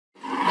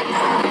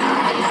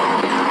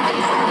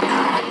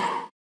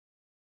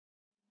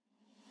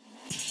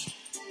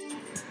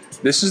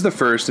This is the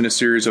first in a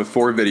series of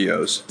 4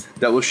 videos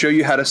that will show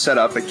you how to set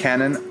up a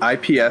Canon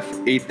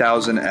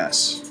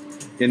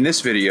iPF8000S. In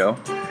this video,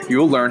 you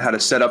will learn how to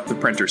set up the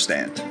printer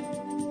stand.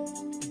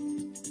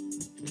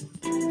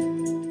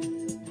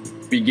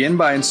 Begin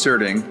by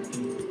inserting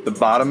the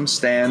bottom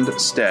stand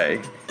stay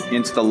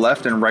into the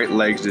left and right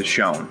legs as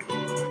shown.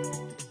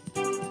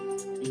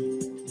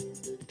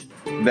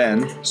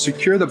 Then,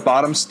 secure the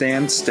bottom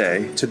stand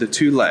stay to the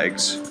 2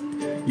 legs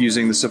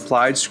using the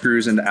supplied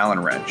screws and Allen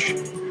wrench.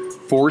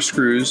 4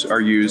 screws are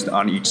used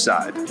on each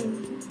side.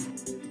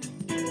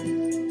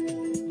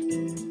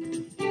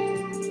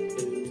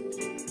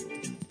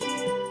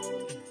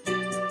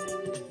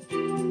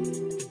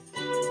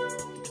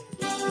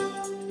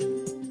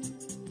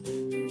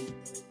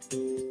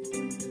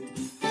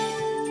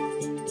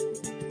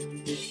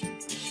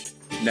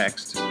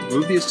 Next,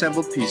 move the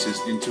assembled pieces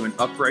into an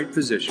upright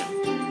position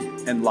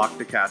and lock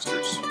the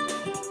casters.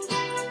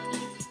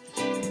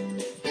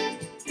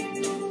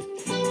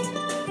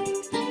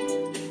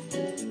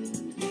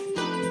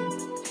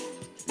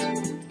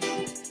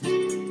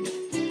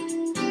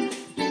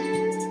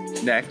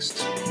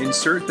 Next,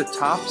 insert the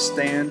top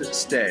stand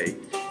stay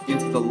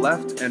into the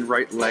left and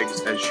right legs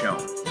as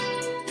shown.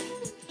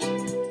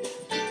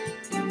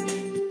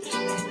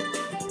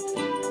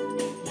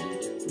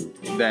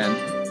 Then,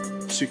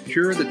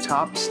 secure the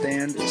top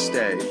stand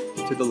stay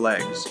to the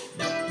legs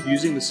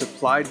using the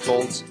supplied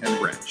bolts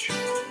and wrench.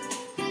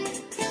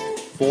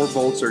 4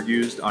 bolts are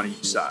used on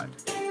each side.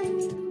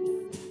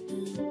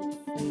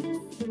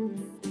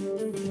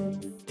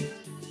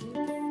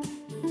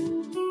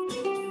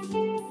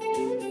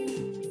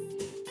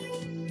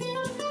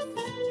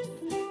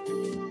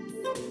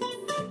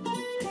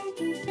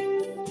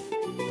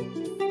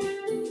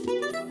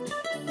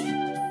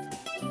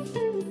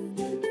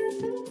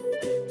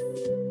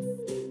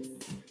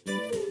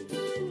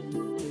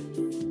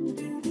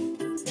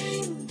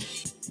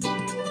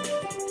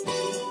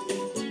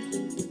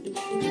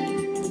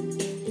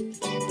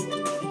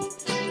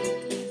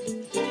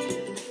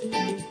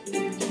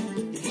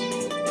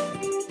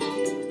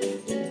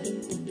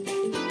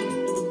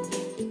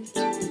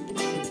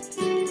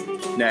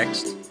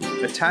 Next,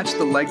 attach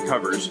the leg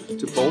covers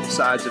to both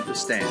sides of the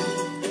stand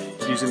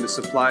using the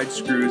supplied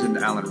screws and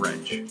Allen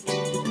wrench.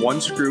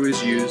 1 screw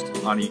is used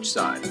on each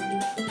side.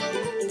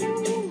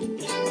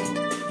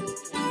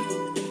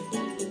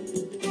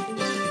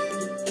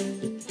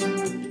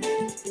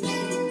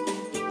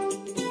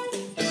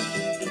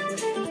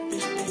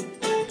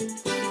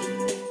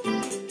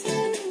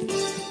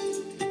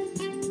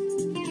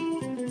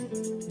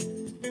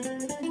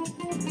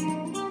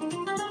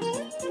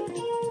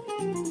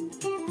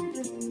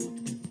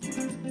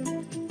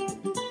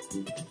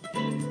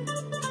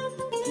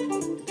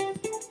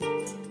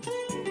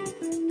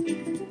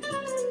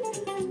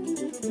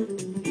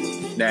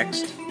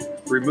 Next,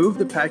 remove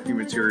the packing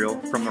material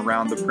from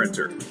around the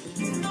printer.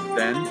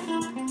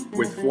 Then,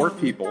 with 4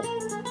 people,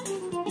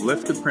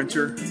 lift the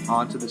printer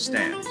onto the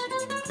stand.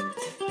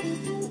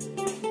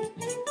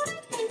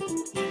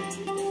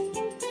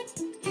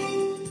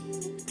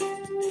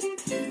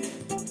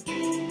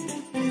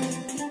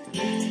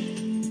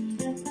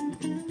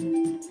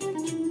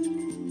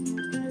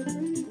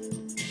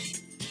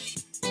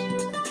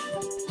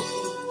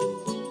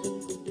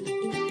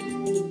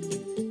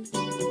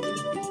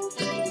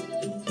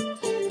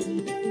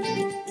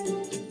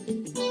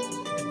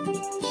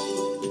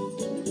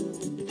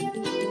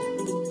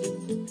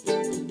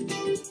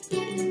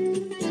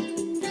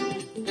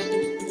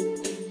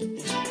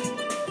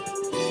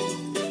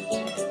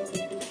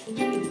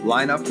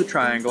 Line up the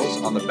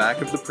triangles on the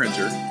back of the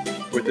printer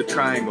with the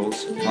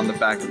triangles on the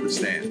back of the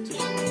stand.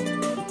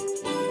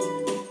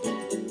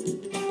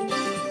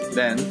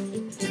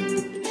 Then,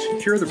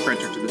 secure the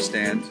printer to the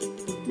stand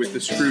with the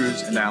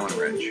screws and Allen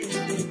wrench.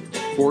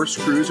 4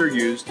 screws are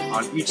used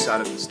on each side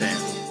of the stand.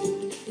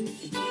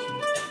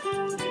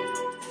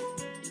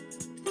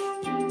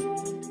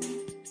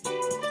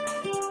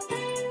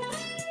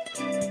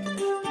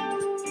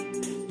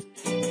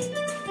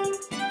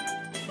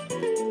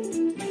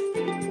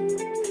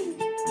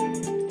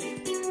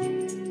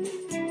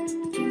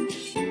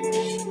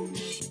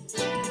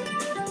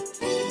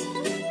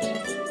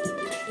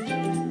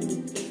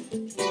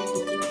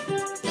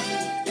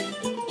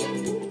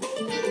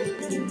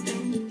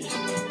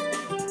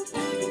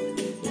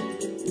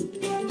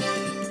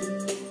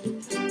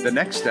 The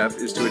next step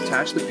is to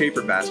attach the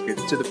paper basket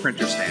to the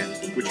printer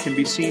stand, which can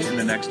be seen in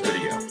the next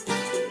video.